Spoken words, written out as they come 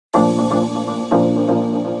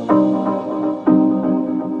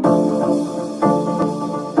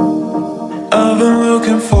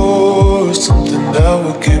looking for something that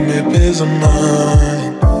will give me peace of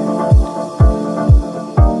mind.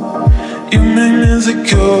 You make me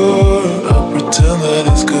insecure, I pretend that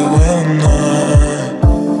it's good when I'm not.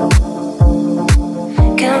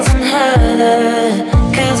 'Cause I'm hurting,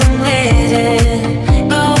 'cause I'm bleeding,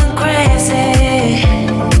 going crazy.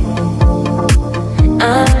 I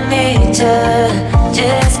need you,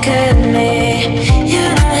 just cut me. You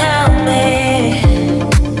don't help me.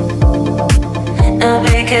 Now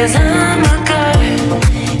because I'm a girl,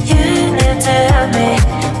 you need to help me.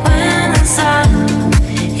 When it's on,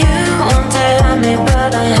 you want to help me,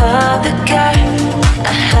 but I have the guy,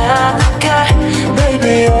 I have the guy.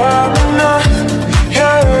 Baby, I'm enough,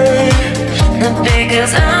 yeah. Not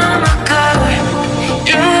because I'm a girl,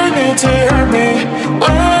 You need to help me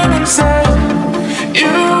when I'm sad.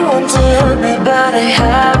 You want to help me, but I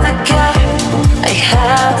have the guy, I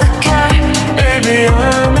have the guy. baby,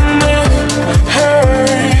 I'm enough,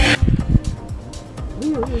 hey.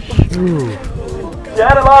 You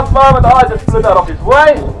had a last moment, I just flew that off his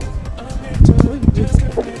way.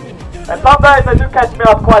 And some days they do catch me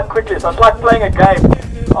out quite quickly, so it's like playing a game.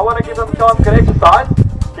 I want to give him a chance to get exercise.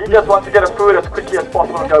 He just wants to get his food as quickly as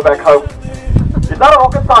possible and go back home. He's not a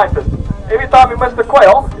rocket scientist. Every time he missed a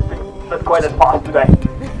quail, he thinks this quail is fast today.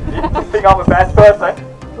 You think I'm a bad person?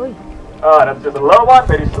 Oh, that's just a low one,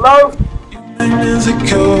 very slow. I'm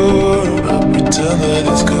insecure, I pretend that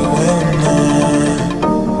it's good when I'm not.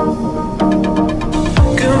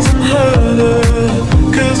 'Cause I'm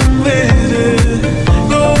hurting, 'cause I'm bleeding,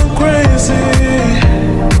 going crazy.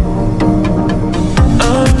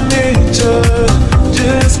 I need you,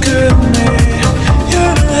 just cut me. You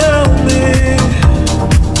don't help me.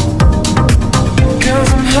 'Cause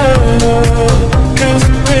I'm hurting, 'cause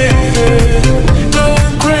I'm bleeding,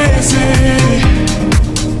 going crazy.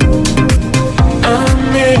 I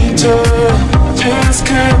need you, just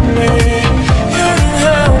cut me. You don't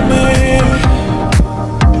help me.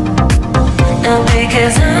 Now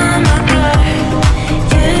because I'm a girl,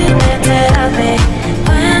 you need to help me.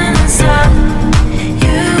 When it's on,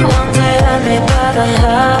 you want to help me, but I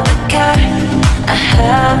have the guy, I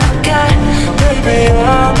have the guy. Baby,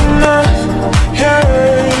 I'm enough, yeah.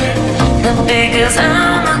 Not because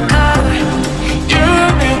I'm a girl, You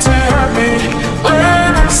need to help me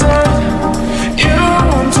when I'm sad. You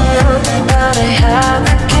want to help me, but I have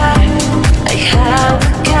the guy, I have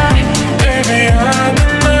the guy. baby, I'm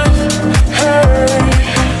enough, hey.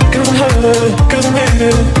 'Cause I'm hurting, 'cause I'm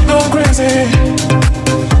bleeding, going crazy.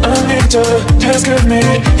 I need you, just cut me.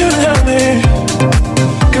 You don't help me.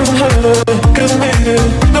 'Cause I'm hurting, 'cause I'm bleeding,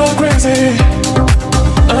 going crazy.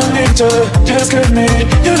 I need you, just cut me.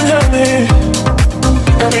 You don't help me.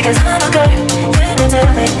 Not because I'm a girl, you need to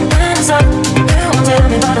help me. When it's on, you want to help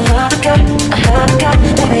me, but I have the guy, I have the guy.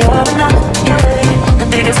 Baby, you're enough, yeah. Not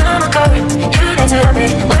because I'm a girl, you need to help me.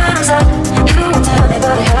 When I'm sad, you want to help me,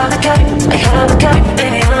 but I have the guy, I have the guy.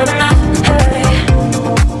 Baby, I'm enough, hey.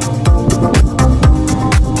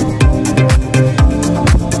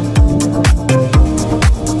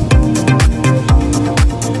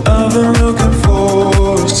 I've been looking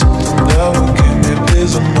for something that will give me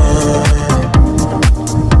peace of mind.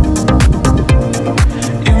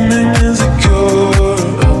 You make me insecure,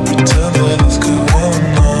 I pretend that it's good when I'm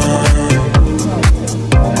not.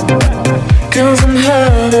 'Cause I'm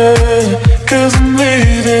hurting, 'cause I'm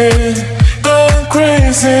bleeding, going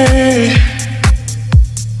crazy.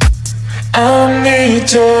 I need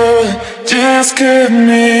you, just cut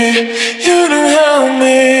me. You don't help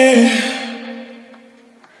me.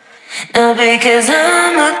 Not because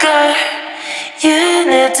I'm a girl, you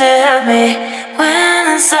need to help me. When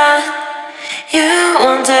it's on, you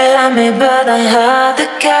want to help me, but I have the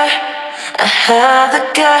guy, I have the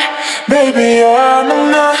guy. Baby, I'm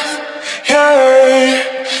enough, yeah.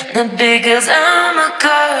 Not because I'm a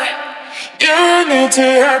girl, You need to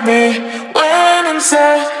help me when I'm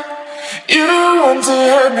sad. You want to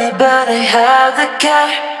help me, but I have the guy,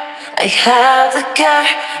 I have the guy.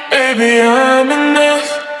 baby, I'm enough,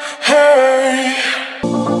 hey.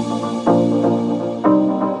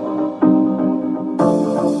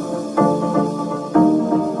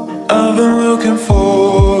 I've been looking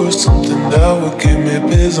for something that will give me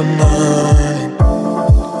peace of mind.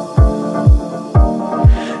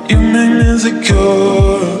 You make me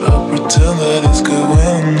insecure, I pretend that it's good when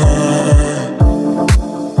I'm not.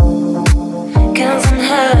 'Cause I'm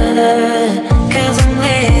hurting, 'cause I'm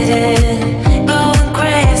bleeding, going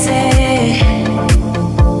crazy.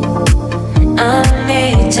 I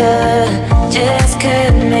need you, just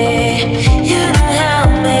cut me. You don't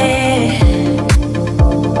help me.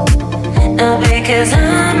 Now because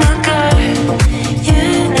I'm a girl, you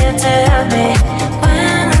need to help me. When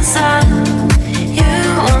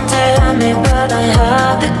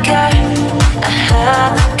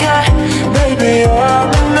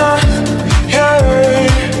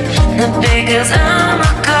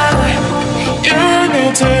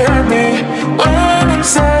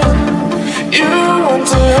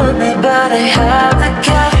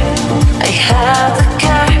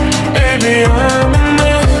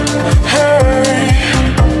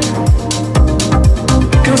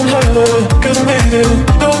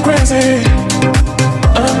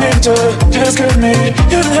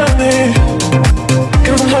you didn't help me.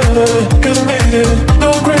 Cause I'm hurt, cause I made it,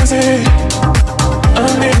 no crazy. I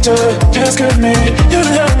need you, just give me, you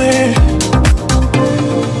didn't help me.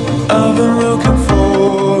 I've been looking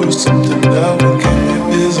for something that will keep me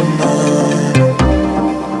busy, man.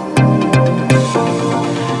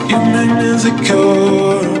 You make me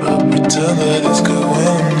insecure, I pretend that it's good when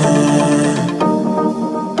I'm not.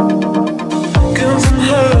 Cause I'm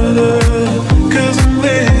hurt, cause I'm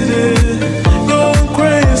bleeding, going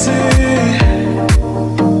crazy.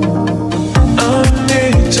 I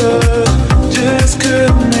need you, just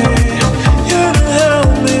give me, you to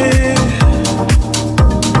help me.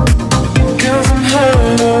 Cause I'm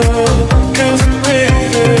hurt, cause I'm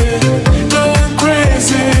bleeding, going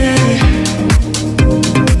crazy.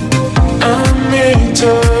 I need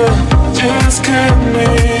you, just give me,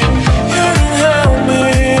 you to help me.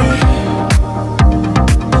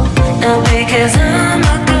 Now because I'm a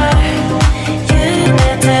girl, you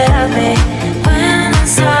need to help me when I'm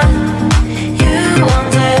sad. You want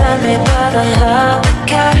to help me, but I have a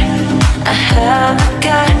guy, I have a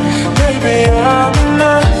guy. Baby, I'm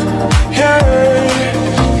enough, yeah.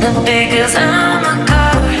 Now because I'm a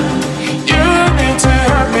girl, You need to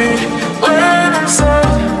help me when I'm sad.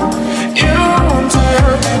 You want to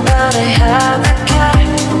help me, but I have a guy,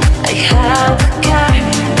 I have a guy.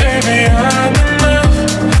 baby, I'm enough,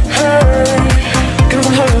 hey. Cause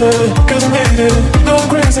I'm hurt, cause I made it, no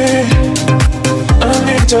crazy. I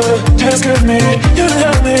need you, just give me, you to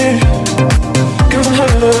help me. Cause I'm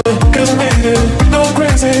hurt, cause I made it, no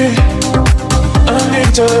crazy. I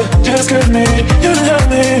need you, just give me, you to help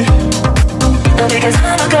me. Now because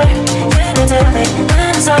I'm a girl, you need to help me when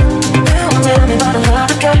I'm sad. You want to help me, but I have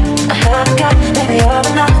a guy, I have a guy. Baby, I'm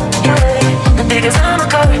enough, yeah. Now because I'm a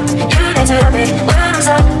girl, you need to help me when I'm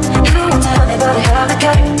sad. You want to help me, but I have a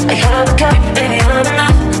guy, I have a guy. Baby, I'm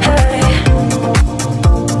enough, hey.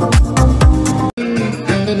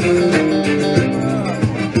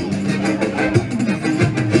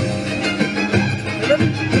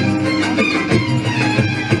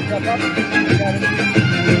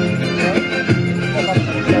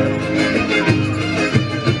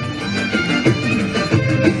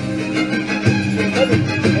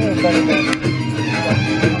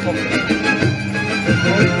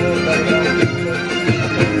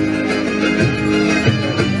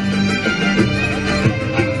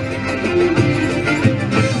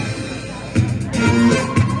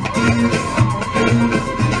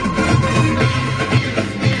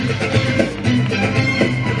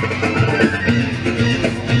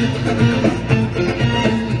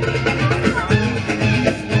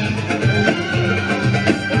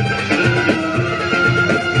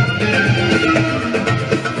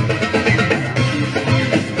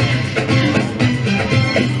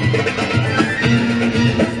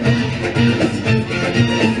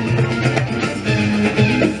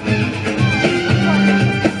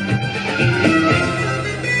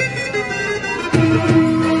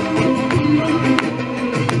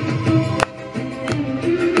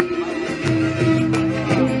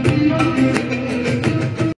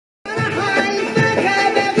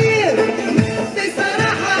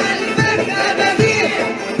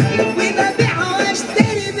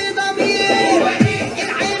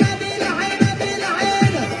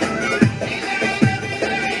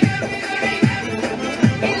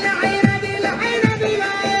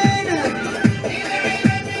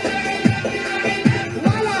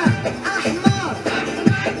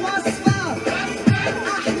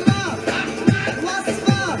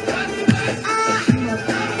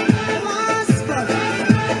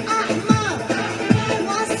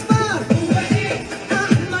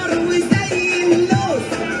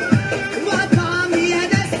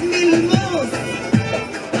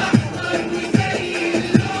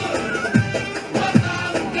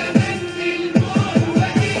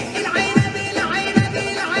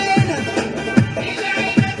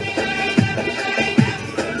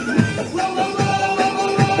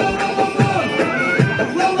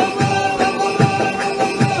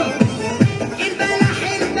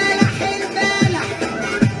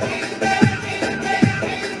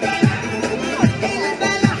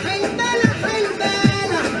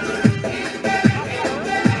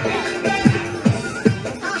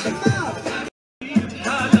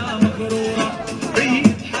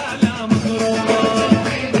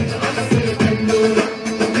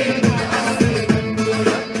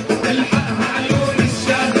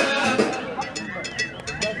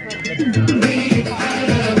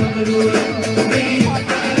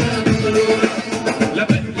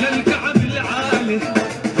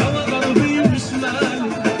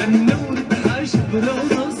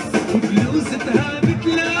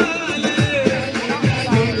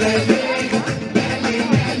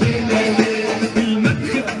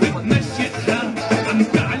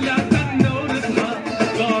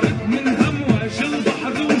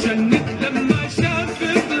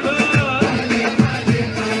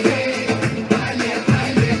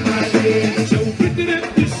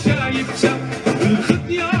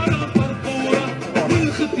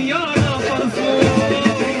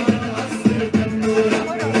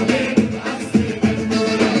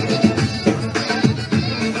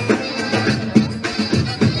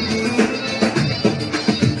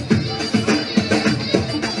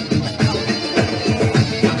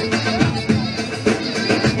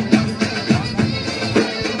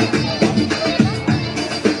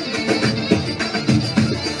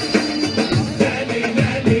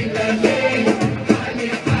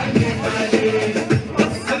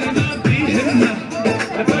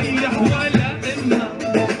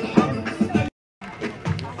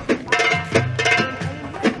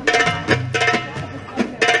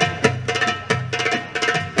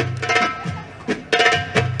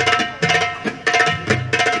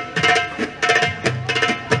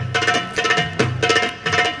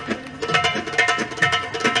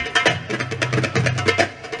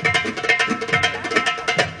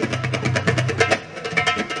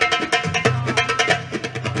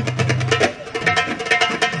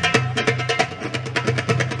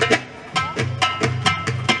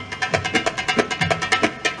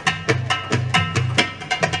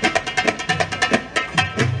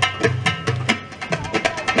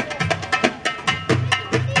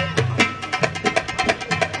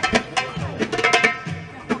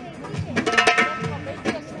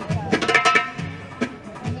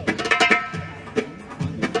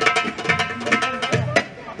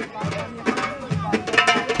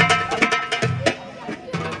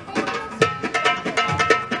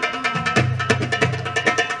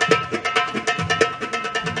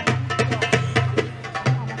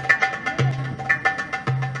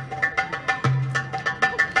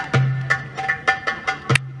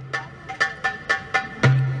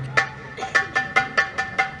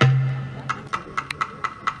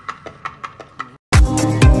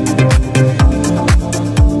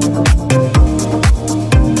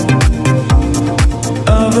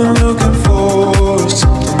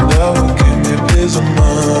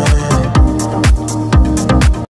 mind.